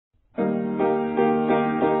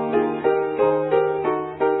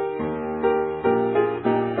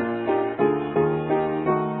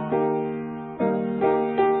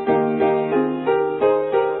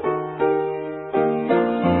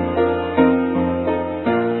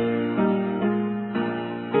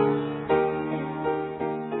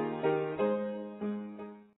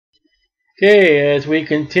Okay, as we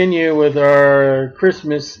continue with our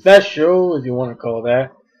Christmas special, if you want to call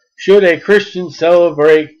that, should a Christian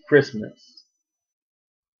celebrate Christmas?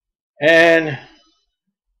 And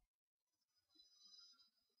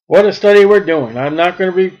what a study we're doing. I'm not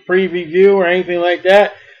going to pre-review or anything like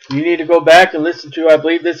that. You need to go back and listen to, I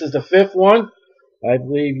believe this is the 5th one. I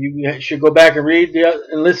believe you should go back and read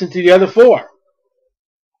and listen to the other 4.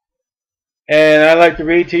 And I'd like to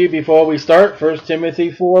read to you before we start 1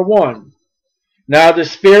 Timothy 4:1. Now the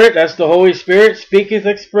Spirit, that's the Holy Spirit, speaketh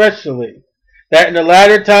expressly, that in the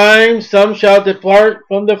latter times some shall depart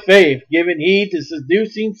from the faith, giving heed to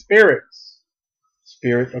seducing spirits,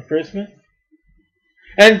 spirit of Christmas,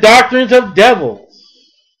 and doctrines of devils,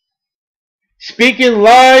 speaking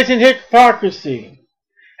lies and hypocrisy,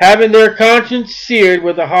 having their conscience seared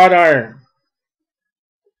with a hot iron.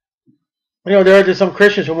 You know, there are just some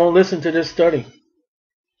Christians who won't listen to this study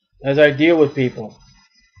as I deal with people.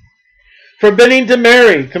 Forbidding to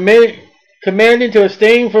marry, commanding to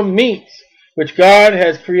abstain from meats, which God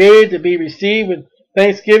has created to be received with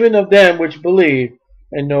thanksgiving of them which believe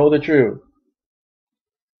and know the truth.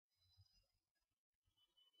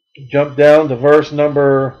 Jump down to verse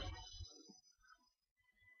number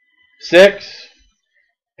 6.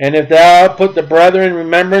 And if thou put the brethren in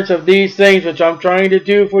remembrance of these things which I'm trying to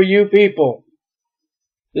do for you people.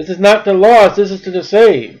 This is not to lost, this is to the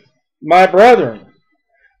saved. My brethren,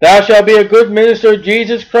 thou shalt be a good minister of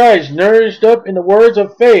Jesus Christ, nourished up in the words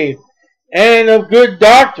of faith and of good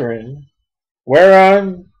doctrine,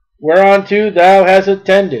 whereunto thou hast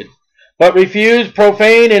attended. But refuse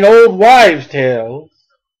profane and old wives' tales,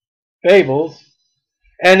 fables,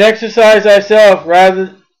 and exercise thyself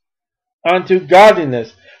rather unto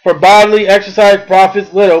godliness. For bodily exercise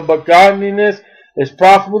profits little, but godliness is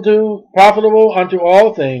profitable unto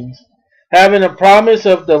all things, having a promise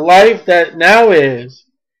of the life that now is,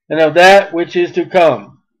 and of that which is to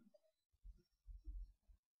come.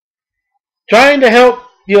 Trying to help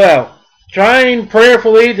you out. Trying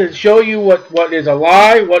prayerfully to show you what is a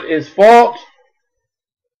lie, what is false,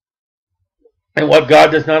 and what God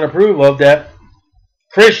does not approve of, that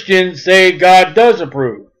Christians say God does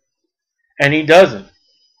approve. And He doesn't.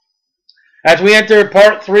 As we enter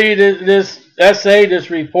part 3 of this essay, this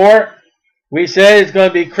report, we said it's going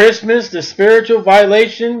to be Christmas, the spiritual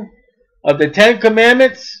violation of the 10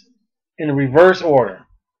 Commandments in reverse order.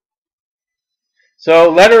 So,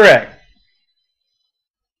 letter A.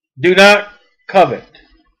 Do not covet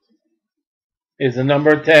is the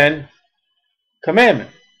number 10 commandment.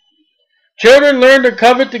 Children learn to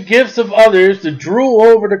covet the gifts of others, to drool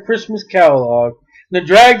over the Christmas catalog, and to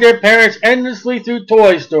drag their parents endlessly through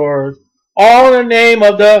toy stores, all in the name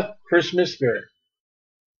of the Christmas spirit.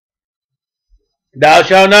 Thou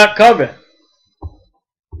shalt not covet.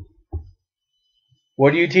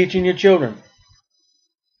 What are you teaching your children?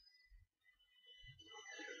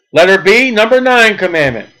 Letter B, number 9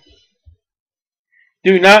 commandment.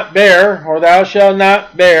 Do not bear, or thou shalt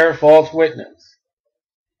not bear false witness.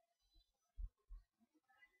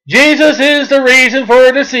 Jesus is the reason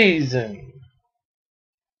for the season.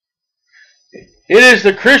 It is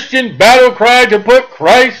the Christian battle cry to put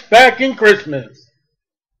Christ back in Christmas.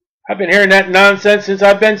 I've been hearing that nonsense since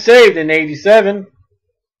I've been saved in '87.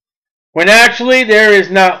 When actually there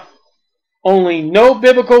is not only no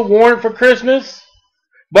biblical warrant for Christmas,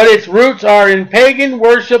 but its roots are in pagan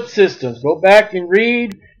worship systems. Go back and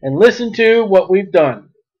read and listen to what we've done.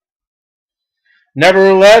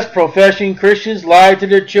 Nevertheless, professing Christians lie to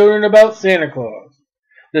their children about Santa Claus,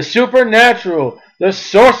 the supernatural, the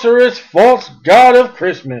sorcerous, false god of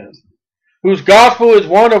Christmas, whose gospel is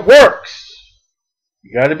one of works.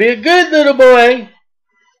 You got to be a good little boy,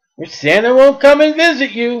 or Santa won't come and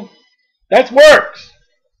visit you. That's works.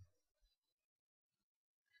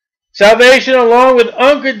 Salvation along with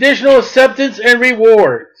unconditional acceptance and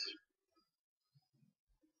rewards.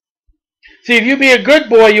 See, if you be a good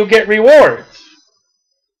boy, you'll get rewards.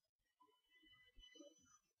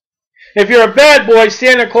 If you're a bad boy,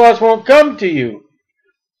 Santa Claus won't come to you.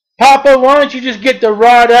 Papa, why don't you just get the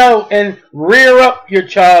rod out and rear up your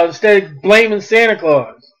child instead of blaming Santa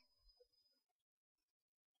Claus?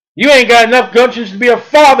 You ain't got enough gumption to be a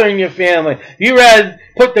father in your family. You rather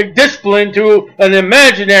put the discipline to an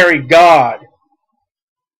imaginary God.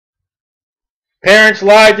 Parents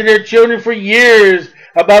lied to their children for years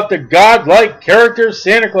about the God-like character of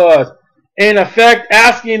Santa Claus, in effect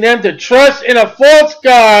asking them to trust in a false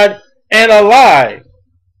God and a lie.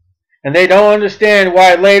 And they don't understand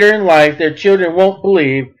why later in life their children won't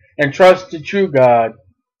believe and trust the true God,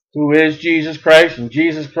 who is Jesus Christ, and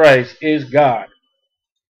Jesus Christ is God.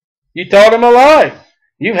 You taught them a lie.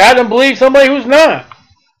 You've had them believe somebody who's not.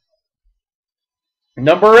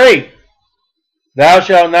 Number 8, thou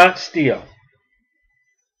shalt not steal.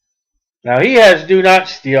 Now he has do not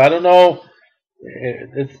steal. I don't know if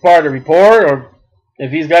it's part of the report or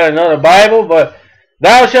if he's got another Bible, but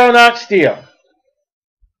thou shalt not steal.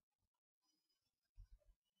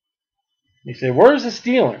 You say, where's the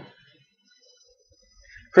stealing?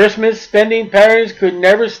 Christmas spending patterns could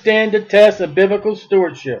never stand the test of biblical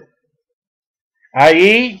stewardship,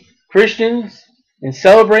 i.e., Christians, in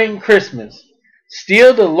celebrating Christmas,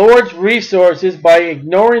 steal the Lord's resources by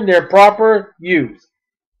ignoring their proper use,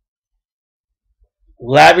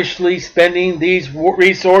 lavishly spending these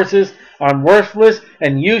resources on worthless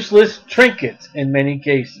and useless trinkets in many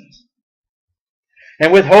cases,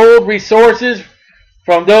 and withhold resources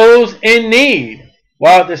from those in need,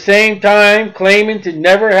 while at the same time claiming to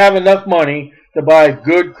never have enough money to buy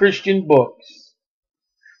good Christian books,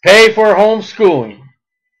 pay for homeschooling,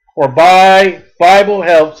 or buy Bible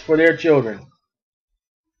helps for their children.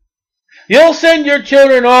 You'll send your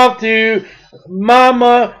children off to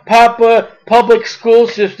mama, papa, public school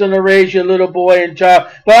system to raise your little boy and child,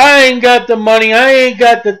 but I ain't got the money, I ain't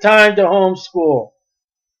got the time to homeschool.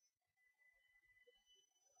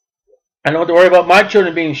 I don't have to worry about my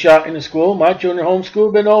children being shot in the school. My children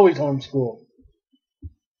homeschooled, been always homeschooled.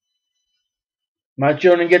 My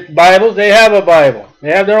children get Bibles, they have a Bible.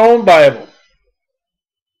 They have their own Bible.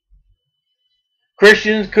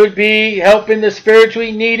 Christians could be helping the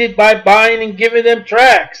spiritually needed by buying and giving them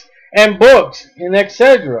tracts and books and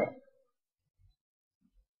etc.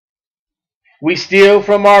 We steal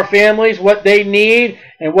from our families what they need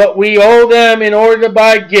and what we owe them in order to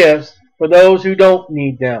buy gifts for those who don't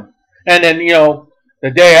need them. And then, the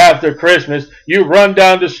day after Christmas, you run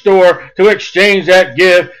down to the store to exchange that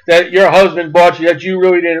gift that your husband bought you that you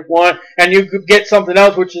really didn't want, and you could get something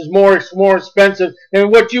else which is more expensive than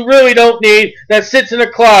what you really don't need that sits in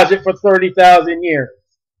a closet for 30,000 years.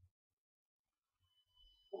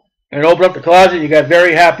 And open up the closet, you got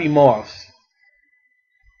very happy moths.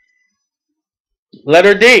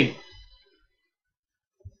 Letter D.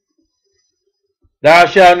 Thou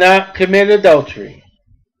shalt not commit adultery.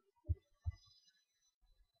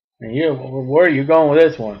 And where are you going with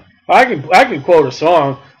this one? I can quote a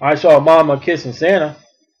song. I saw Mama kissing Santa.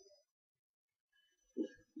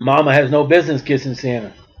 Mama has no business kissing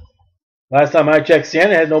Santa. Last time I checked,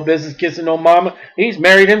 Santa had no business kissing no mama. He's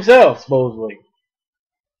married himself, supposedly.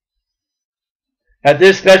 At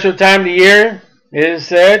this special time of the year, it is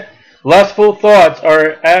said, lustful thoughts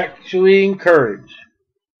are actually encouraged.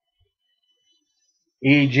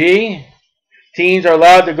 E.g., teens are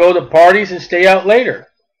allowed to go to parties and stay out later,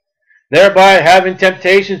 thereby having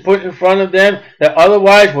temptations put in front of them that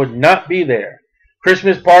otherwise would not be there.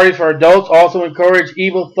 Christmas parties for adults also encourage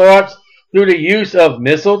evil thoughts through the use of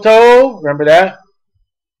mistletoe. Remember that?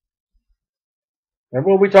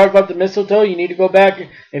 Remember when we talked about the mistletoe? You need to go back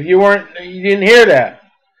if you didn't hear that.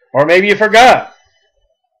 Or maybe you forgot.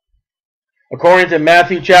 According to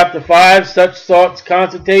Matthew chapter 5, such thoughts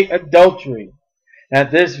constitute adultery.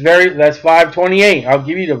 That's 5:28. I'll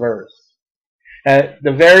give you the verse. At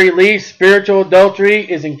the very least, spiritual adultery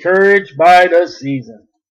is encouraged by the season.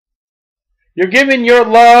 You're giving your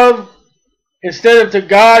love, instead of to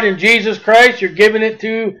God and Jesus Christ, you're giving it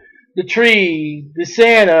to the tree, to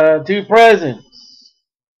Santa, to presents.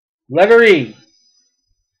 Letter E.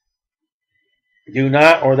 Do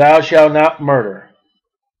not, or thou shalt not murder.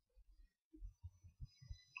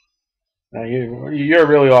 Now you're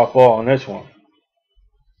really off ball on this one.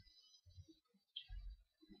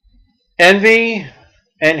 Envy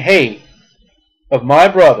and hate of my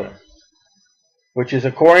brother, which is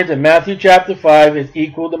according to Matthew chapter 5, is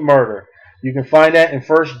equal to murder. You can find that in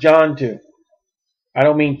 1 John 2. I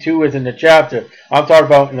don't mean 2 as in the chapter. I'm talking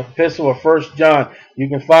about in the epistle of 1 John. You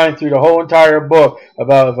can find through the whole entire book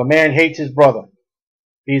about if a man hates his brother,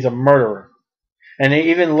 he's a murderer. And it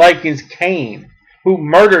even likens Cain, who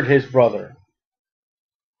murdered his brother.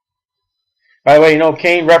 By the way,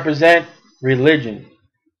 Cain represents religion.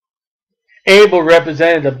 Abel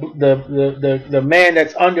represented the man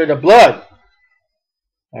that's under the blood.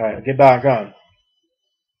 All right, get back on.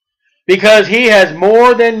 Because he has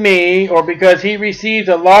more than me, or because he receives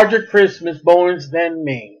a larger Christmas bonus than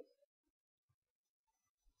me,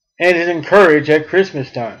 and is encouraged at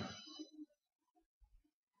Christmas time.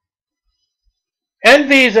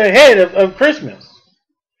 Envy is ahead of Christmas.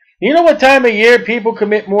 You know what time of year people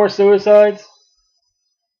commit more suicides?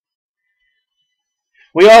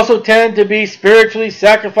 We also tend to be spiritually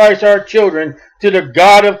sacrifice our children to the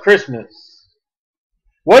God of Christmas.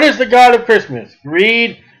 What is the God of Christmas?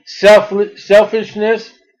 Greed,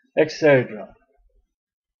 selfishness, etc.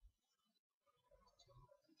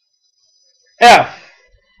 F.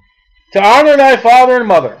 to honor thy father and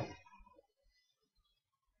mother.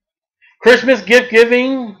 Christmas gift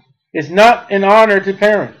giving is not an honor to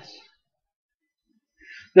parents.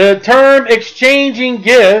 The term exchanging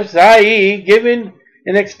gifts, i.e., given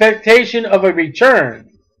in expectation of a return,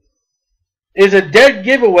 is a dead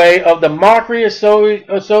giveaway of the mockery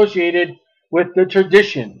associated with the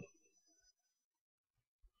tradition.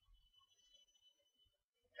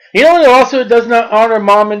 You know what also does not honor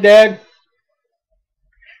mom and dad?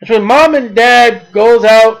 It's when mom and dad goes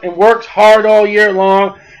out and works hard all year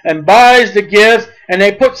long and buys the gifts and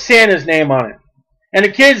they put Santa's name on it. And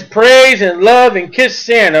the kids praise and love and kiss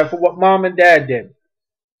Santa for what mom and dad did.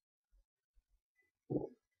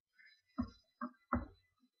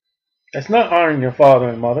 That's not honoring your father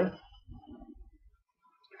and mother.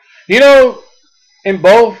 You know, in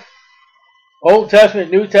both Old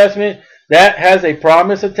Testament and New Testament, that has a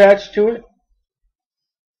promise attached to it.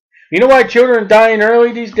 You know why children are dying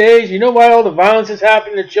early these days? You know why all the violence is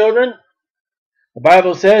happening to children? The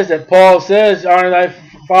Bible says that Paul says, honor thy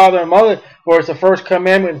father and mother, for it's the first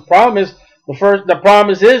commandment and promise. The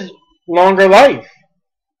promise is longer life.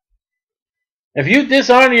 If you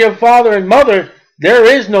dishonor your father and mother, there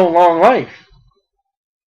is no long life.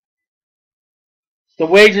 The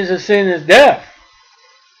wages of sin is death.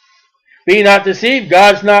 Be not deceived,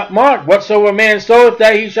 God's not mocked. Whatsoever man soweth,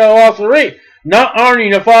 that he shall also reap. Not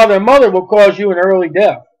honoring your father and mother will cause you an early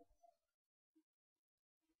death.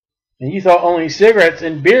 And you thought only cigarettes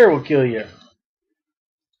and beer will kill you.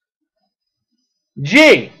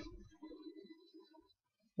 G.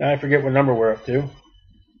 Now I forget what number we're up to.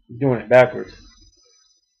 I'm doing it backwards.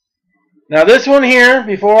 Now this one here,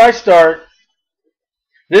 before I start,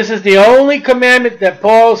 this is the only commandment that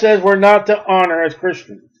Paul says we're not to honor as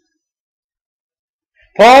Christians.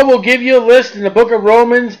 Paul will give you a list in the book of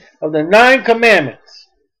Romans of the 9 commandments.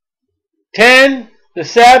 10, the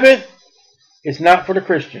Sabbath, is not for the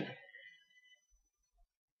Christian.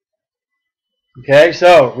 Okay,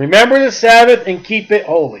 so remember the Sabbath and keep it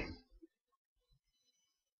holy.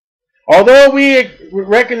 Although we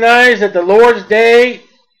recognize that the Lord's Day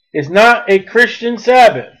is not a Christian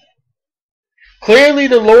Sabbath, clearly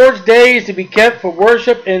the Lord's Day is to be kept for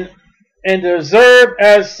worship and observed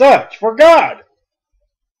as such for God.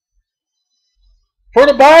 For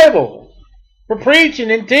the Bible, for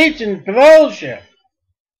preaching and teaching, for fellowship.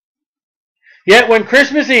 Yet when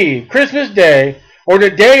Christmas Eve, Christmas Day, or the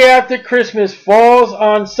day after Christmas falls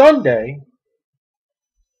on Sunday,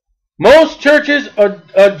 most churches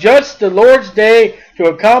adjust the Lord's Day to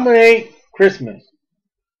accommodate Christmas.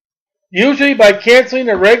 Usually by canceling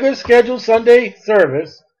a regular scheduled Sunday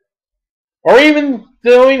service, or even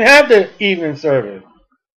they don't even have the evening service.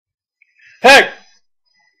 Heck,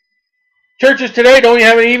 churches today don't even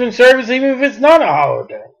have an evening service even if it's not a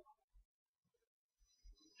holiday.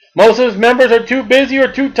 Most of its members are too busy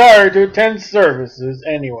or too tired to attend services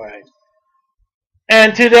anyway.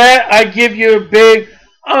 And to that I give you a big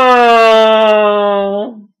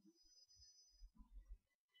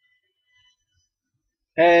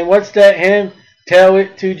And what's that hymn? Tell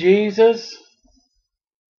it to Jesus.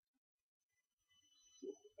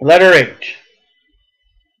 Letter H.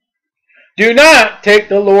 Do not take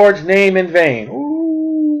the Lord's name in vain.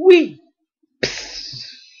 Ooh-wee.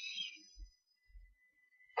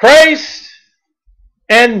 Christ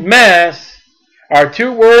and Mass are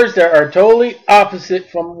 2 words that are totally opposite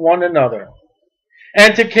from one another.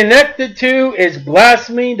 And to connect the two is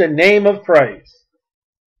blaspheming the name of Christ.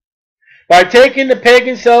 By taking the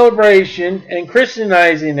pagan celebration and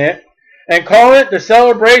Christianizing it and calling it the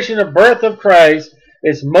celebration of birth of Christ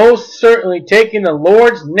is most certainly taking the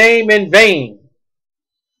Lord's name in vain.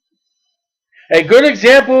 A good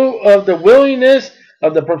example of the willingness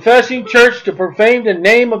of the professing church to profane the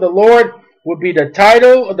name of the Lord would be the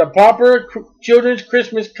title of the popular children's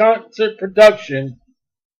Christmas concert production,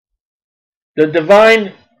 The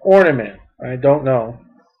Divine Ornament. I don't know.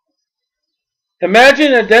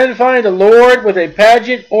 Imagine identifying the Lord with a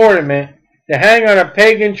pageant ornament to hang on a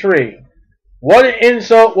pagan tree. What an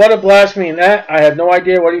insult, what a blasphemy. That I have no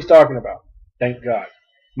idea what he's talking about. Thank God.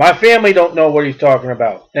 My family don't know what he's talking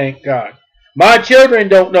about. Thank God. My children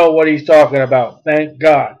don't know what he's talking about. Thank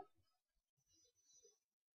God.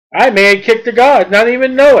 I may have kicked to God, not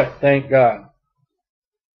even know it. Thank God.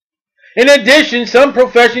 In addition, some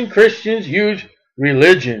professing Christians use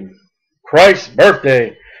religion, Christ's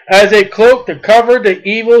birthday, as a cloak to cover the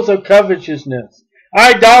evils of covetousness,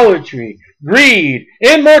 idolatry, greed,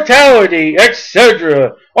 immortality,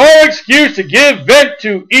 etc. All excuse to give vent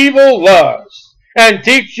to evil lusts and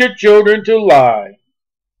teach your children to lie.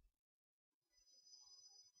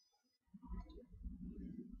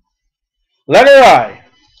 Letter I.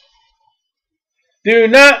 Do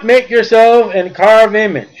not make yourself a carved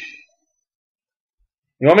image.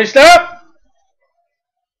 You want me to stop?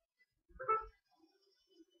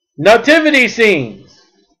 Nativity scenes.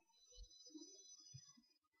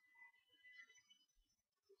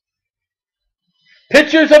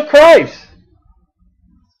 Pictures of Christ.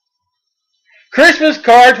 Christmas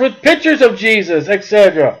cards with pictures of Jesus,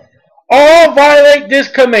 etc. All violate this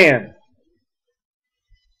command.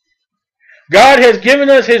 God has given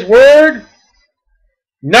us His Word,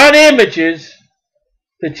 not images,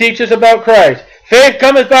 to teach us about Christ. Faith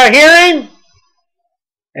cometh by hearing,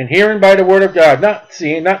 and hearing by the Word of God. Not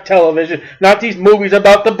seeing, not television, not these movies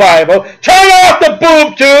about the Bible. Turn off the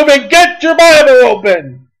boob tube and get your Bible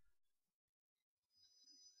open.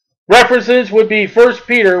 References would be 1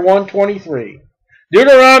 Peter 1:23,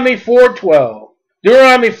 Deuteronomy 4:12,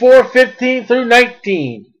 Deuteronomy 4:15 through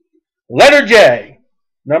 19, letter J,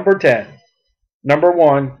 number 10, number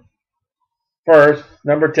 1, first,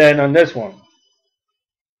 number 10 on this one.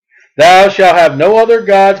 Thou shalt have no other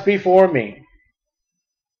gods before me.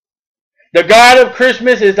 The God of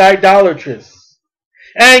Christmas is idolatrous.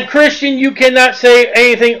 And Christian, you cannot say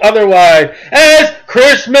anything otherwise. As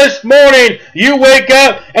Christmas morning, you wake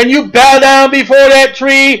up and you bow down before that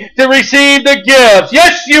tree to receive the gifts.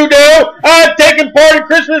 Yes, you do. I've taken part in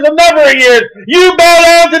Christmas a number of years. You bow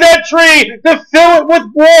down to that tree to fill it with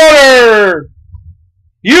water.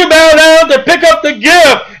 You bow down to pick up the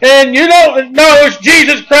gift, and you don't acknowledge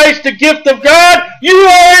Jesus Christ, the gift of God. You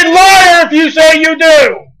are a liar if you say you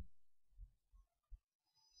do.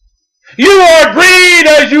 You are greed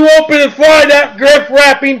as you open and find that gift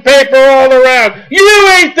wrapping paper all around. You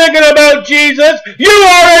ain't thinking about Jesus. You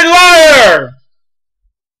are a liar.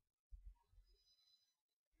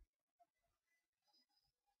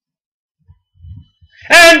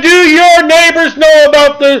 And do your neighbors know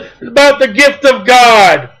about the gift of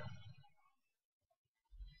God?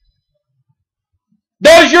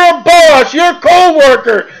 Does your boss, your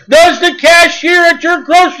co-worker, does the cashier at your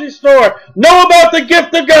grocery store know about the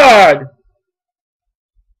gift of God?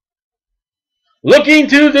 Looking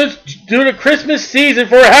to the Christmas season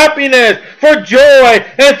for happiness, for joy,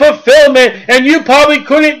 and fulfillment, and you probably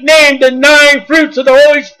couldn't name the 9 fruits of the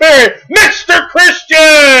Holy Spirit. Mr.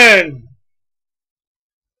 Christian!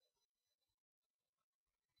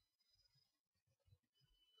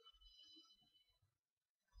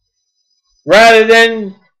 Rather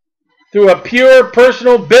than through a pure,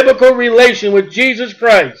 personal, biblical relation with Jesus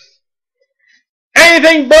Christ.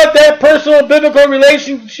 Anything but that personal, biblical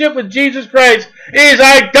relationship with Jesus Christ is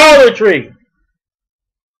idolatry.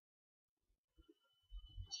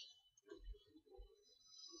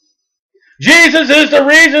 Jesus is the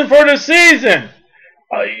reason for the season.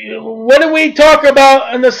 What do we talk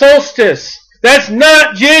about in the solstice? That's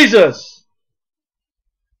not Jesus.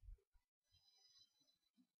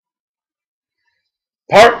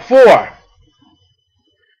 Part 4.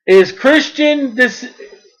 Is it Christians'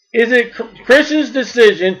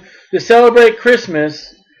 decision to celebrate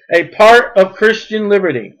Christmas a part of Christian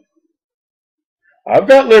liberty? I've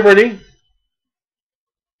got liberty.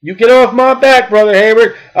 You get off my back, Brother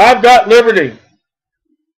Hayward. I've got liberty.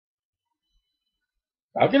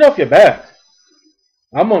 I'll get off your back.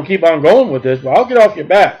 I'm going to keep on going with this, but I'll get off your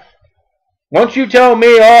back. Once you tell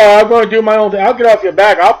me, oh, I'm going to do my own thing, I'll get off your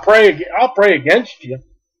back. I'll pray against you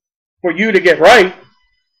for you to get right.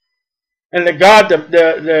 And the God,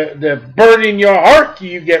 the burden in your heart,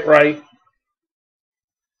 you get right.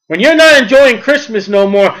 When you're not enjoying Christmas no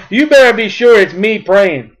more, you better be sure it's me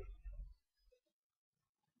praying.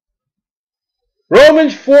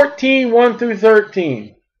 Romans 14, 1 through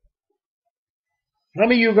 13. How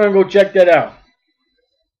many of you are going to go check that out?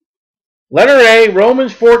 Letter A,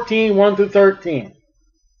 Romans 14, 1 through 13.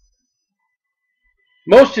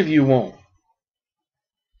 Most of you won't.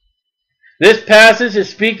 This passage is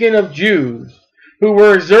speaking of Jews who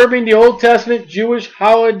were observing the Old Testament Jewish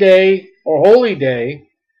holiday or holy day,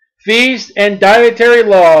 feasts, and dietary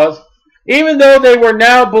laws, even though they were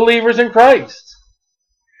now believers in Christ.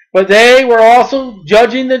 But they were also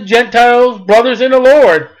judging the Gentiles, brothers in the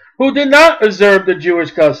Lord, who did not observe the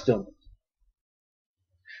Jewish customs.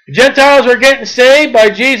 The Gentiles were getting saved by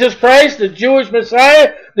Jesus Christ, the Jewish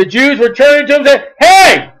Messiah. The Jews were turning to him and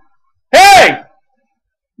saying, hey,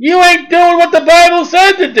 you ain't doing what the Bible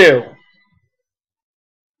said to do.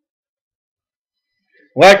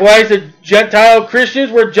 Likewise, the Gentile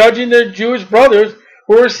Christians were judging their Jewish brothers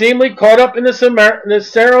who were seemingly caught up in the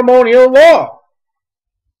ceremonial law.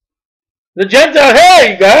 The Gentiles,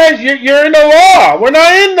 hey guys, you're in the law. We're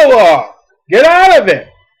not in the law. Get out of it.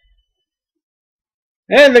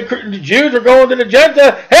 And the Jews were going to the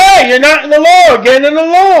Gentiles, hey, you're not in the law. Get in the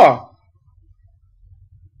law.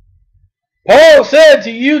 Paul said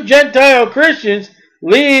to you Gentile Christians,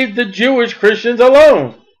 leave the Jewish Christians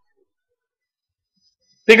alone.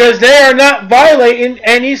 Because they are not violating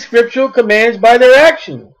any scriptural commands by their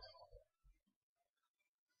actions.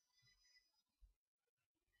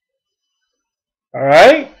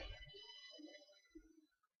 Alright?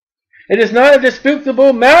 It is not a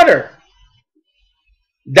disputable matter,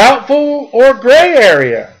 doubtful or gray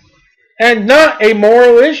area, and not a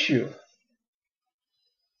moral issue.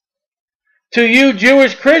 To you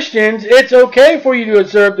Jewish Christians, it's okay for you to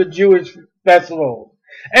observe the Jewish festivals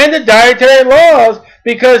and the dietary laws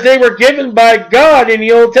because they were given by God in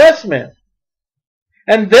the Old Testament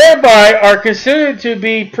and thereby are considered to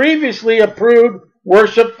be previously approved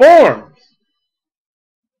worship forms.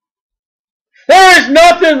 There is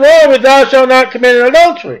nothing wrong with thou shalt not commit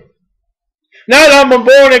adultery. Now that I'm a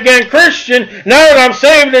born again Christian, now that I'm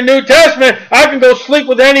saved in the New Testament, I can go sleep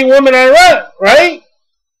with any woman I want, right?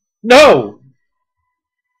 No.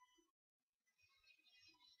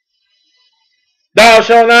 Thou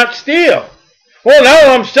shalt not steal. Well, now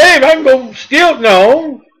that I'm saved, I can go steal.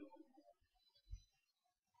 No.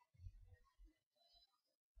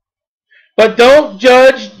 But don't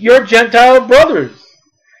judge your Gentile brothers,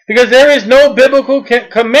 because there is no biblical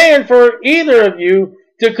command for either of you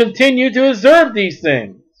to continue to observe these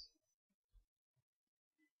things.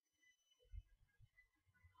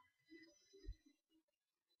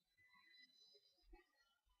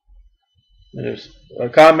 There's a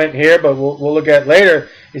comment here, but we'll look at it later.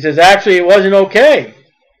 He says, actually, it wasn't okay.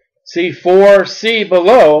 See 4c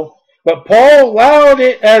below. But Paul allowed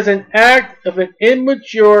it as an act of an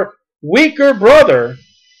immature, weaker brother,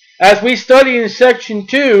 as we study in section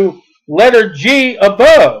 2, letter G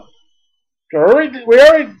above. We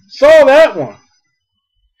already saw that one.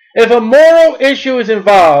 If a moral issue is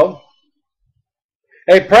involved,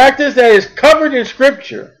 a practice that is covered in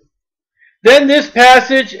Scripture, then this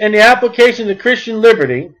passage and the application to Christian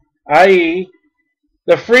liberty, i.e.,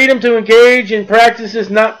 the freedom to engage in practices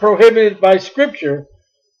not prohibited by Scripture,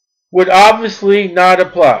 would obviously not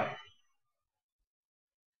apply.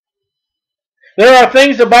 There are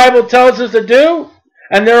things the Bible tells us to do,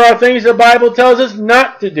 and there are things the Bible tells us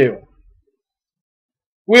not to do.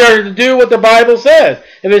 We are to do what the Bible says.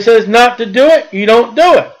 If it says not to do it, you don't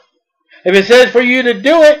do it. If it says for you to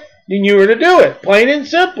do it, then you are to do it. Plain and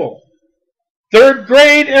simple. 3rd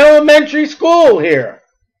grade elementary school here.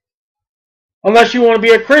 Unless you want to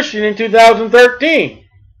be a Christian in 2013.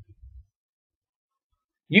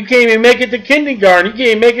 You can't even make it to kindergarten. You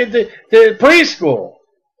can't even make it to preschool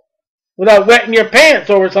without wetting your pants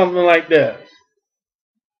over something like this.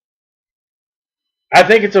 I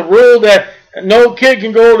think it's a rule that no kid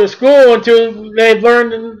can go to school until they've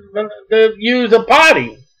learned to use a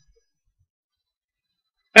potty.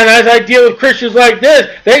 And as I deal with Christians like this,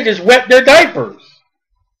 they just wet their diapers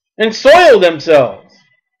and soil themselves.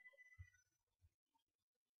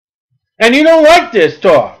 And you don't like this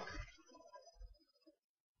talk.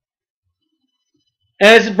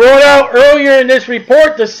 As brought out earlier in this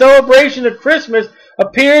report, the celebration of Christmas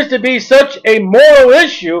appears to be such a moral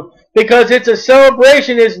issue because it's a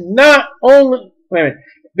celebration is not only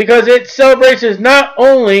because its celebration is not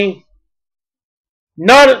only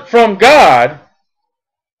not from God.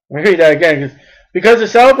 Let me read that again. Because the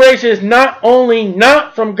celebration is not only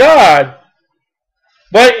not from God,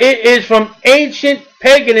 but it is from ancient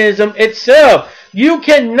paganism itself. You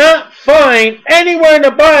cannot find anywhere in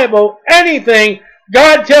the Bible anything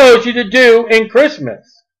God tells you to do in Christmas.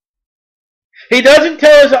 He doesn't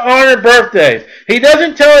tell us to honor birthdays. He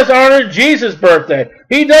doesn't tell us to honor Jesus' birthday.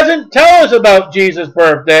 He doesn't tell us about Jesus'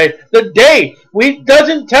 birthday, the date. He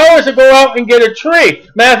doesn't tell us to go out and get a tree.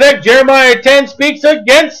 Matter of fact, Jeremiah 10 speaks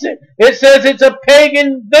against it. It says it's a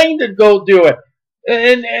pagan thing to go do it.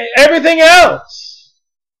 And everything else.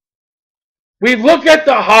 We've looked at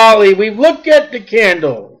the holly. We've looked at the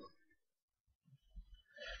candles.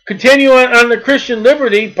 Continuing on the Christian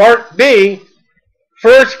liberty, part B,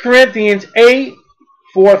 1 Corinthians 8,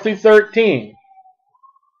 4 through 13.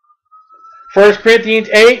 1 Corinthians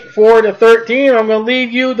 8, 4 to 13. I'm going to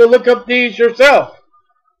leave you to look up these yourself.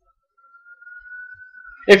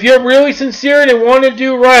 If you're really sincere and want to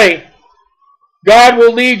do right, God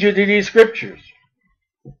will lead you to these scriptures.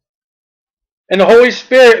 And the Holy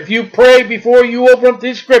Spirit, if you pray before you open up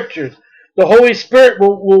these scriptures, the Holy Spirit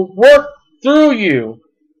will work through you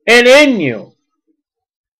and in you.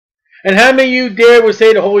 And how many of you dare would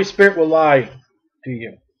say the Holy Spirit will lie to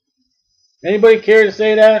you? Anybody care to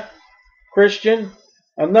say that? Christian?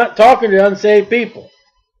 I'm not talking to unsaved people.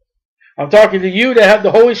 I'm talking to you that have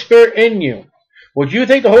the Holy Spirit in you. Would you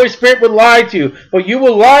think the Holy Spirit would lie to you? But you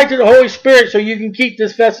will lie to the Holy Spirit so you can keep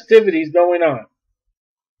these festivities going on.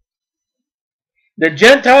 The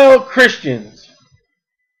Gentile Christians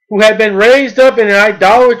who had been raised up in an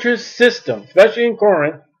idolatrous system, especially in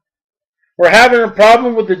Corinth, were having a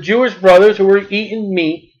problem with the Jewish brothers who were eating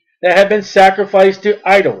meat that had been sacrificed to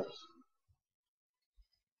idols.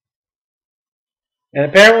 And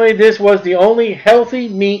apparently this was the only healthy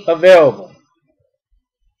meat available.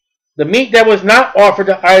 The meat that was not offered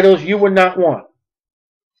to idols you would not want.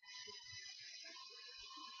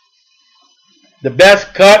 The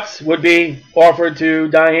best cuts would be offered to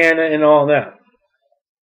Diana and all that.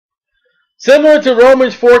 Similar to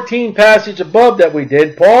Romans 14 passage above that we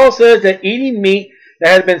did, Paul says that eating meat that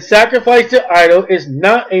has been sacrificed to idol is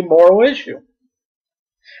not a moral issue.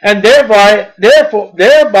 And thereby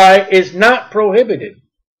is not prohibited.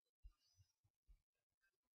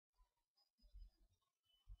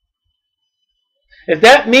 If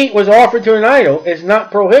that meat was offered to an idol, it's not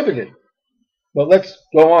prohibited. But let's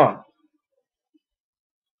go on.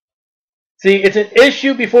 See, it's an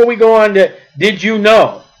issue before we go on to, did you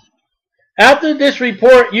know? After this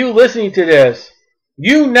report, you listening to this,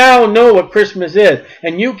 you now know what Christmas is.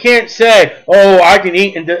 And you can't say, oh, I can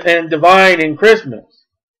eat and divine in Christmas.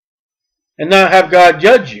 And not have God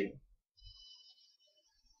judge you.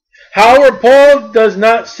 However, Paul does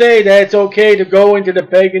not say that it's okay to go into the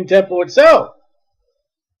pagan temple itself.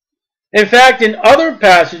 In fact, in other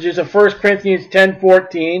passages of 1 Corinthians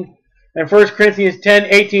 10:14 and 1 Corinthians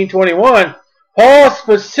 10:18-21, Paul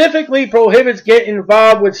specifically prohibits getting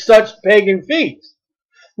involved with such pagan feasts.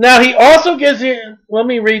 Now, he also gives you, let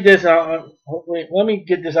me read this out. Let me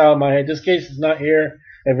get this out of my head. This case is not here.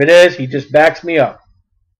 If it is, he just backs me up.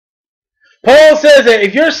 Paul says that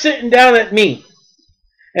if you're sitting down at meat,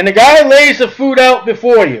 and the guy lays the food out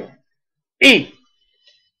before you, eat,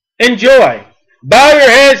 enjoy, bow your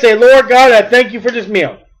head, say, Lord God, I thank you for this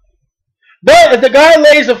meal. But if the guy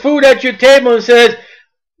lays the food at your table and says,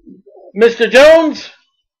 Mr. Jones,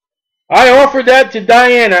 I offered that to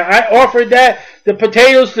Diana. I offered that, the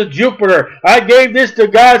potatoes to Jupiter. I gave this to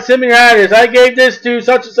God Simeonitis. I gave this to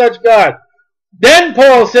such and such God. Then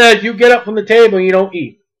Paul says you get up from the table and you don't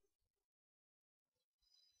eat.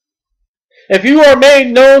 If you are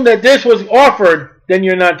made known that this was offered, then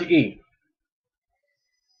you're not to eat.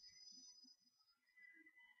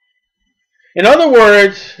 In other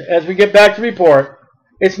words, as we get back to the report,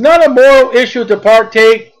 it's not a moral issue to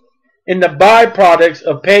partake in the byproducts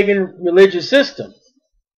of pagan religious systems.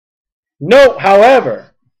 Note,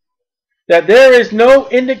 however, that there is no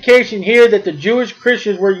indication here that the Jewish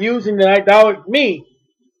Christians were using the idolic meat,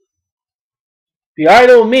 the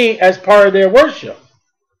idol meat, as part of their worship.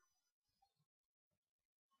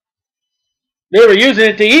 They were using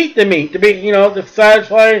it to eat the meat, to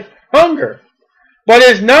satisfy hunger. But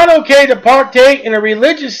it's not okay to partake in a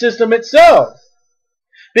religious system itself,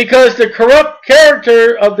 because the corrupt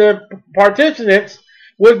character of the participants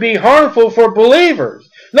would be harmful for believers.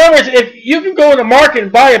 In other words, if you can go to the market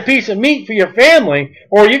and buy a piece of meat for your family,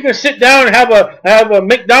 or you can sit down and have a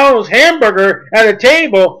McDonald's hamburger at a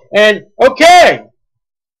table, and okay,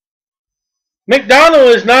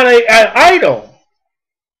 McDonald's is not an idol.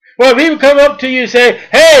 Well, if people come up to you and say,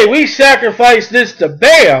 hey, we sacrifice this to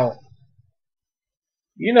Baal,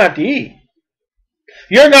 you're not to eat.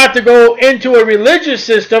 You're not to go into a religious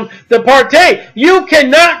system to partake. You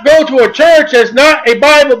cannot go to a church that's not a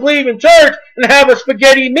Bible-believing church and have a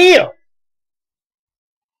spaghetti meal.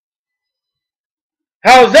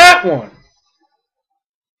 How's that one?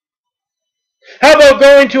 How about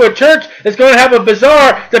going to a church that's going to have a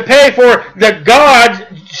bazaar to pay for the God's,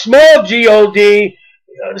 small G-O-D,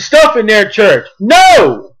 stuff in their church?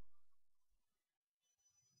 No!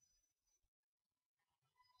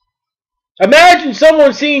 Imagine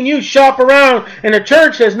someone seeing you shop around in a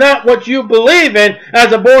church that's not what you believe in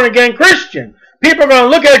as a born-again Christian. People are going to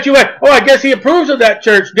look at you like, oh, I guess he approves of that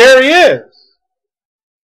church. There he is.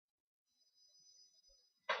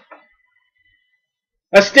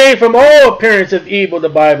 Abstain from all appearance of evil, the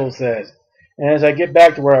Bible says. And as I get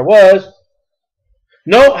back to where I was,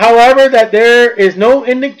 note, however, that there is no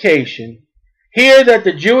indication here that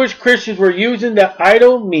the Jewish Christians were using the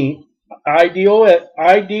idol meat,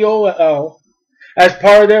 IDOL, as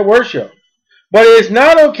part of their worship. But it is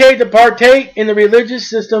not okay to partake in the religious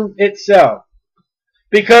system itself,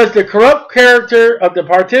 because the corrupt character of the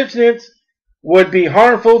participants would be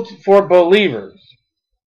harmful for believers.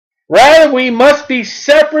 Rather, we must be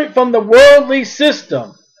separate from the worldly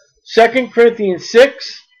system. 2 Corinthians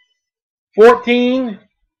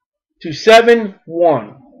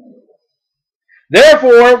 6:14-7:1.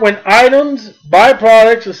 Therefore, when items,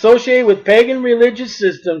 byproducts associated with pagan religious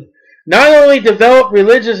systems not only develop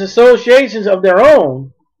religious associations of their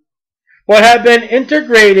own, but have been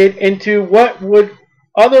integrated into what would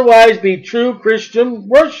otherwise be true Christian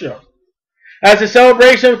worship, as the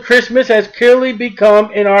celebration of Christmas has clearly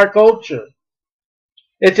become in our culture.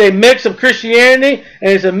 It's a mix of Christianity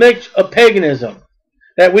and it's a mix of paganism,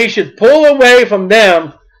 that we should pull away from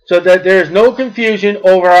them so that there is no confusion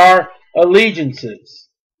over our allegiances.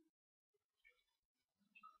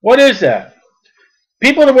 What is that?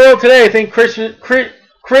 People in the world today think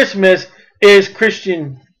Christmas is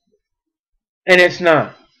Christian, and it's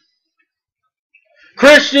not.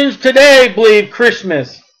 Christians today believe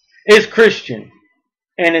Christmas is Christian,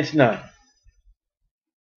 and it's not.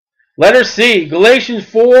 Letter C, Galatians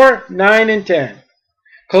 4, 9 and 10.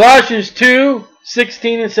 Colossians 2,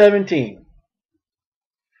 16 and 17.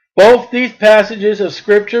 Both these passages of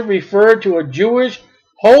Scripture refer to a Jewish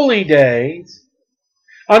holy days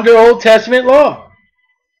under Old Testament law.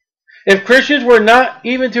 If Christians were not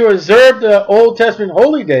even to observe the Old Testament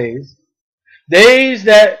holy days, days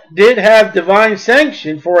that did have divine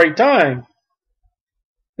sanction for a time,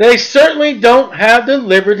 they certainly don't have the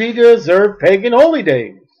liberty to observe pagan holy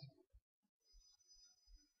days.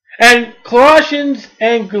 And Colossians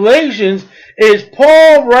and Galatians is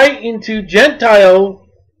Paul writing to Gentile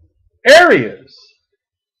areas.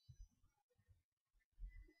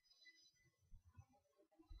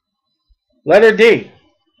 Letter D.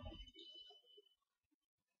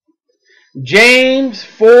 James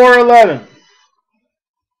 4:11.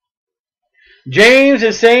 James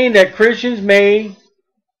is saying that Christians may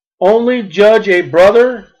only judge a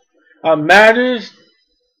brother on matters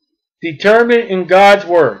determined in God's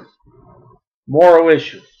Word, moral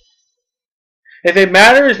issues. If a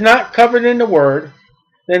matter is not covered in the Word,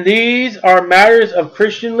 then these are matters of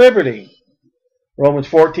Christian liberty. Romans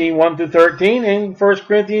 14, 1 through 13, and 1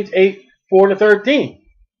 Corinthians 8, 4 to 13.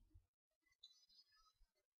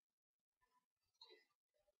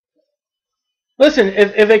 Listen,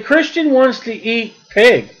 if a Christian wants to eat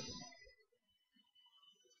pig,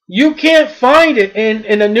 you can't find it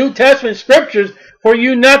in the New Testament scriptures for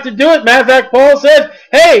you not to do it. Matter of fact, Paul says,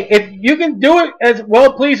 hey, if you can do it as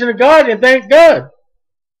well-pleasing to God, and thank God.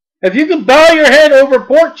 If you can bow your head over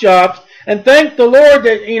pork chops and thank the Lord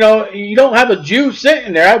that, you don't have a Jew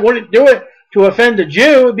sitting there. I wouldn't do it to offend a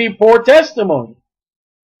Jew. It would be poor testimony.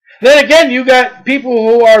 Then again, you got people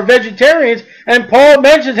who are vegetarians, and Paul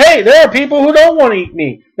mentions, hey, there are people who don't want to eat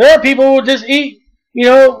meat. There are people who just eat,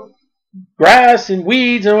 grass and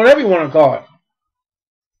weeds and whatever you want to call it.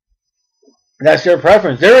 That's their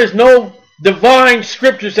preference. There is no divine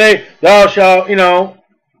scripture say, thou shalt,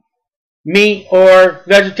 meat or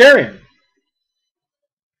vegetarian.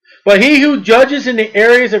 But he who judges in the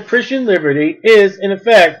areas of Christian liberty is, in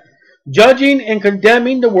effect, judging and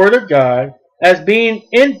condemning the Word of God as being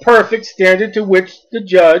imperfect standard to which the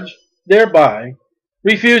judge thereby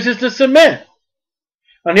refuses to submit.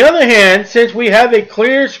 On the other hand, since we have a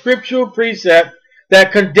clear scriptural precept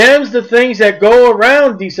that condemns the things that go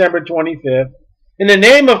around December 25th, in the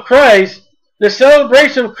name of Christ, the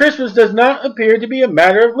celebration of Christmas does not appear to be a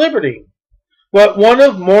matter of liberty, but one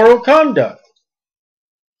of moral conduct.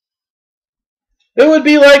 It would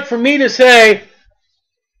be like for me to say,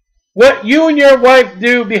 what you and your wife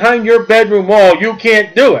do behind your bedroom wall, you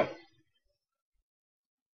can't do it.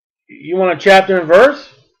 You want a chapter and verse?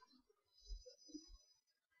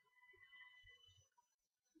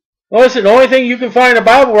 Well, listen, the only thing you can find in the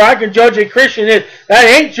Bible where I can judge a Christian is, that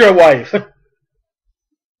ain't your wife.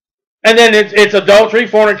 And then it's adultery,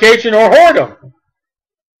 fornication, or whoredom.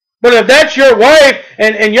 But if that's your wife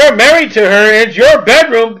and you're married to her and it's your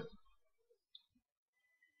bedroom,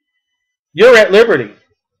 you're at liberty.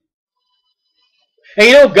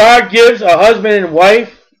 And God gives a husband and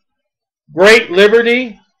wife great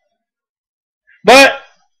liberty. But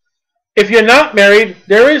if you're not married,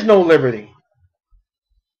 there is no liberty.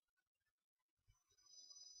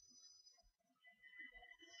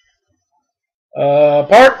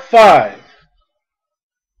 Part 5.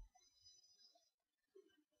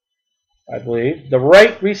 I believe. The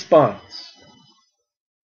right response.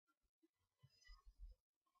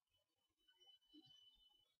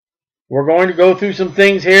 We're going to go through some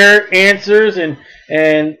things here, answers and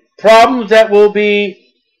problems that will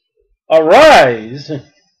arise.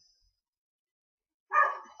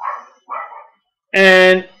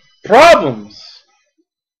 And problems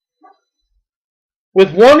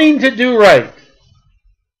with wanting to do right.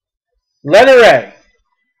 Letter A.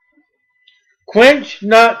 Quench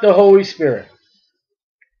not the Holy Spirit.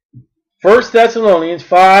 1 Thessalonians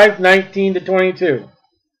 5:19 to 22.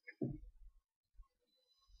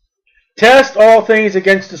 Test all things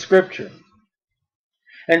against the Scripture.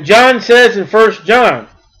 And John says in 1 John,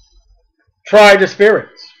 try the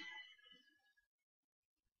spirits.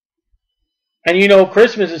 And you know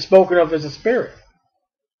Christmas is spoken of as a spirit.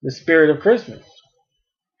 The spirit of Christmas.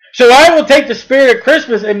 So I will take the spirit of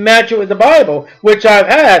Christmas and match it with the Bible, which I've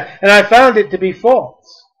had, and I found it to be false.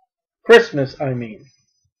 Christmas, I mean.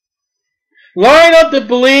 Line up the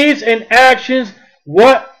beliefs and actions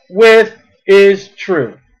what with is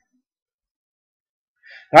true.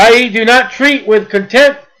 I.e., do not treat with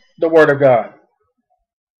contempt the Word of God.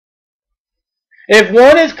 If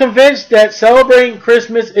one is convinced that celebrating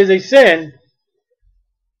Christmas is a sin,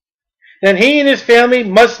 then he and his family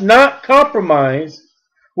must not compromise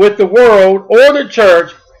with the world or the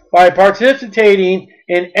church by participating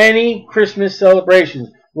in any Christmas celebrations.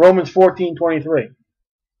 Romans 14:23.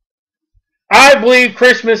 I believe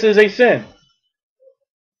Christmas is a sin.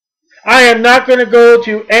 I am not going to go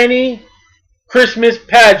to any Christmas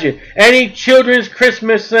pageant, any children's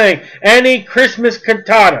Christmas thing, any Christmas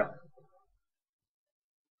cantata.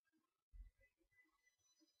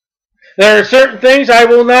 There are certain things I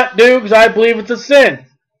will not do because I believe it's a sin.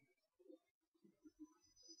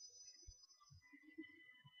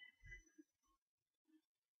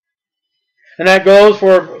 And that goes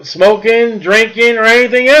for smoking, drinking, or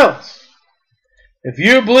anything else. If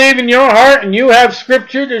you believe in your heart and you have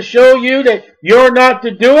Scripture to show you that you're not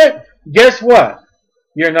to do it, guess what?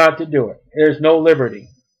 You're not to do it. There's no liberty.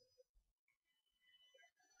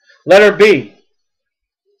 Letter B.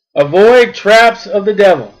 Avoid traps of the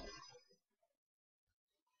devil.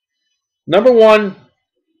 Number 1,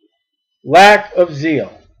 lack of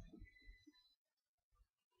zeal.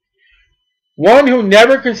 One who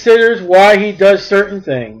never considers why he does certain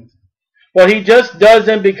things, but he just does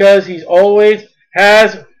them because he always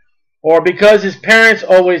has, or because his parents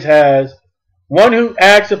always has. One who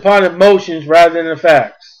acts upon emotions rather than the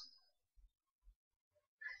facts.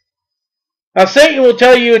 Now Satan will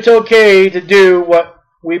tell you it's okay to do what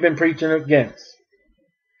we've been preaching against.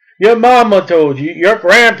 Your mama told you, your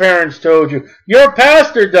grandparents told you, your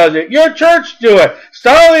pastor does it, your church do it.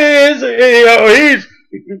 Stalin is,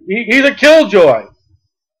 he's a killjoy.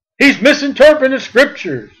 He's misinterpreting the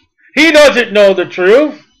Scriptures. He doesn't know the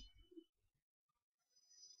truth.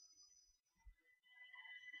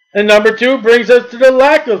 And number 2 brings us to the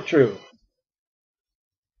lack of truth.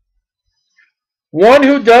 One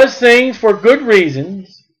who does things for good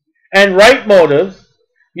reasons and right motives,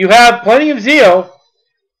 you have plenty of zeal,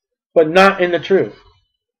 but not in the truth.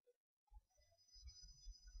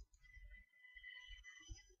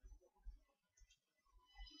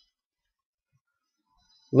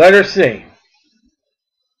 Letter C.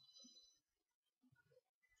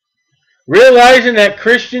 Realizing that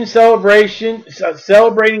Christian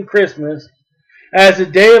celebrating Christmas as the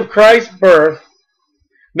day of Christ's birth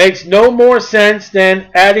makes no more sense than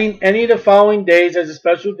adding any of the following days as a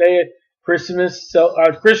special day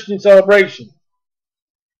of Christian celebration.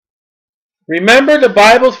 Remember, the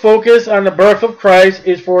Bible's focus on the birth of Christ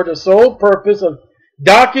is for the sole purpose of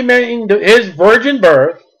documenting his virgin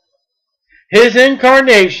birth, his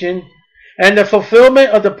incarnation, and the fulfillment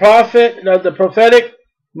of the prophetic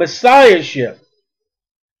messiahship.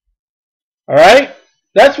 Alright?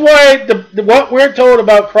 That's why what we're told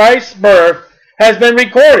about Christ's birth has been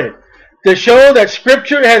recorded. To show that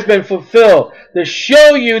Scripture has been fulfilled. To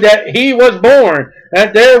show you that he was born.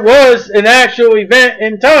 That there was an actual event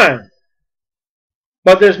in time.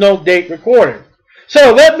 But there's no date recorded.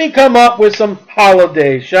 So let me come up with some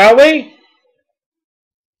holidays, shall we?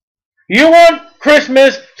 You want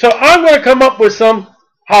Christmas, so I'm going to come up with some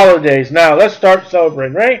holidays. Now, let's start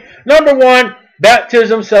celebrating, right? Number 1,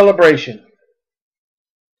 baptism celebration.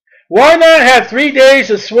 Why not have 3 days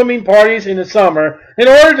of swimming parties in the summer in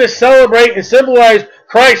order to celebrate and symbolize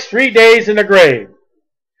Christ's 3 days in the grave?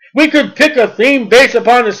 We could pick a theme based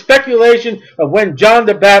upon the speculation of when John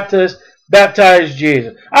the Baptist baptized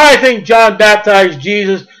Jesus. I think John baptized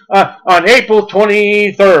Jesus on April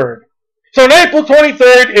 23rd. So on April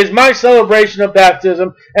 23rd is my celebration of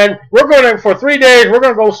baptism, and we're going to, for 3 days, we're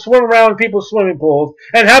going to go swim around people's swimming pools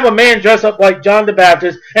and have a man dress up like John the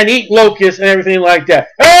Baptist and eat locusts and everything like that.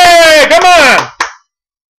 Hey, come on!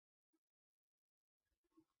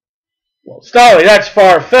 Well, Stolly, that's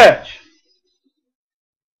far-fetched.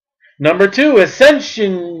 Number 2,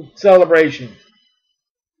 Ascension celebration.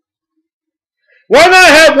 Why not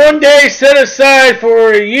have 1 day set aside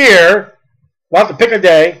for a year, we'll have to pick a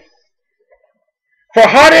day, for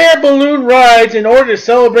hot air balloon rides in order to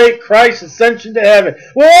celebrate Christ's ascension to heaven.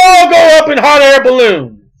 We'll all go up in hot air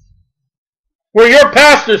balloons, where your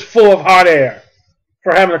pastor's full of hot air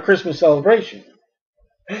for having a Christmas celebration.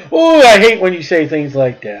 Ooh, I hate when you say things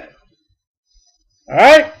like that.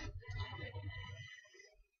 Alright?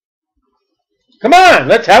 Come on,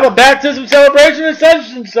 let's have a baptism celebration and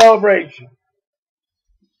ascension celebration.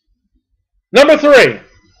 Number 3.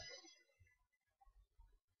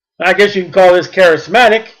 I guess you can call this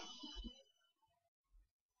charismatic.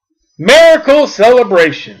 Miracle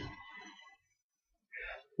celebration.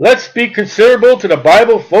 Let's be considerable to the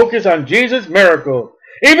Bible focus on Jesus' miracle,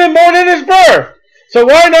 even more than his birth. So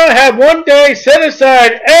why not have one day set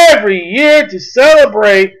aside every year to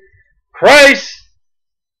celebrate Christ's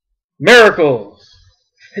miracles?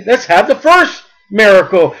 Let's have the first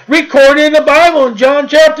miracle recorded in the Bible in John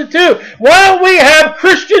chapter 2. Why don't we have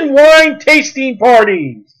Christian wine tasting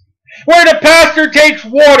parties where the pastor takes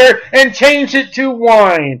water and changes it to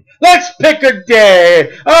wine? Let's pick a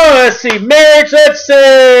day. Oh, let's see. Marriage, let's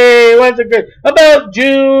say, when's it good? About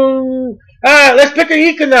June. Let's pick an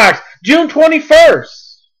equinox. June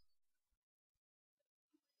 21st.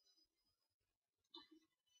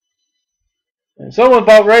 And someone's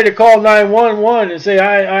about ready to call 911 and say,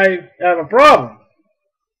 I have a problem.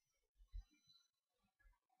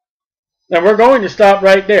 And we're going to stop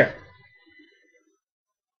right there.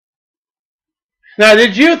 Now,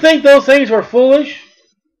 did you think those things were foolish?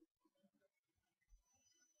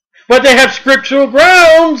 But they have scriptural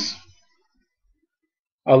grounds.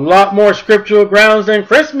 A lot more scriptural grounds than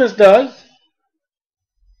Christmas does.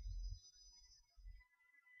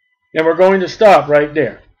 And we're going to stop right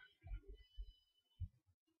there.